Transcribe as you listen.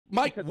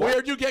Mike,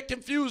 where'd you get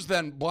confused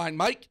then, Blind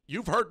Mike?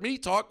 You've heard me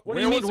talk. What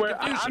do you mean?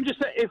 I'm just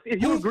saying,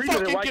 if you agree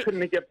with it, why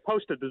couldn't it get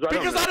posted?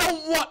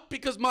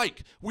 Because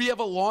Mike, we have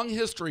a long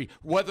history.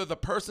 Whether the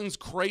person's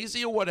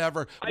crazy or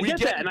whatever, I get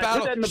that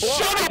in the blog.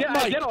 Shut up,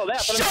 Mike. I get all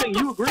that, but I'm saying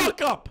you agree. Shut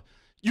the fuck up.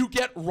 You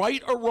get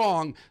right or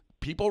wrong.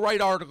 People write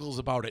articles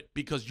about it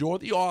because you're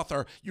the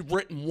author. You've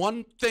written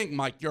one thing,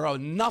 Mike. You're a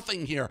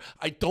nothing here.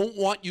 I don't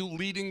want you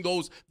leading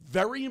those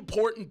very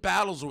important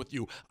battles with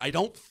you. I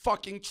don't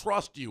fucking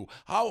trust you.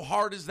 How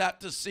hard is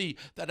that to see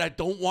that I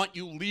don't want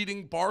you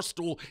leading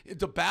Barstool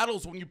into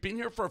battles when you've been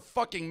here for a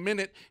fucking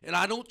minute and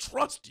I don't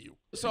trust you?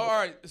 So, all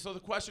right. So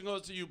the question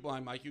goes to you,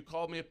 Blind Mike. You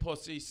called me a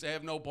pussy, say I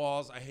have no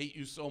balls. I hate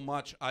you so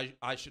much.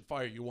 I should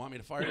fire you. You want me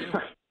to fire you?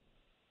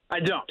 I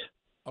don't.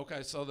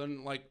 Okay. So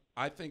then,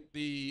 I think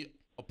the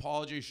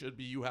apology should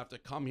be you have to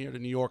come here to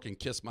New York and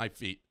kiss my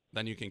feet.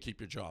 Then you can keep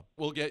your job.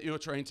 We'll get you a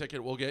train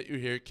ticket. We'll get you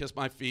here. Kiss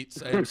my feet.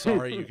 Say I'm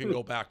sorry. You can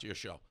go back to your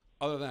show.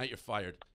 Other than that, you're fired.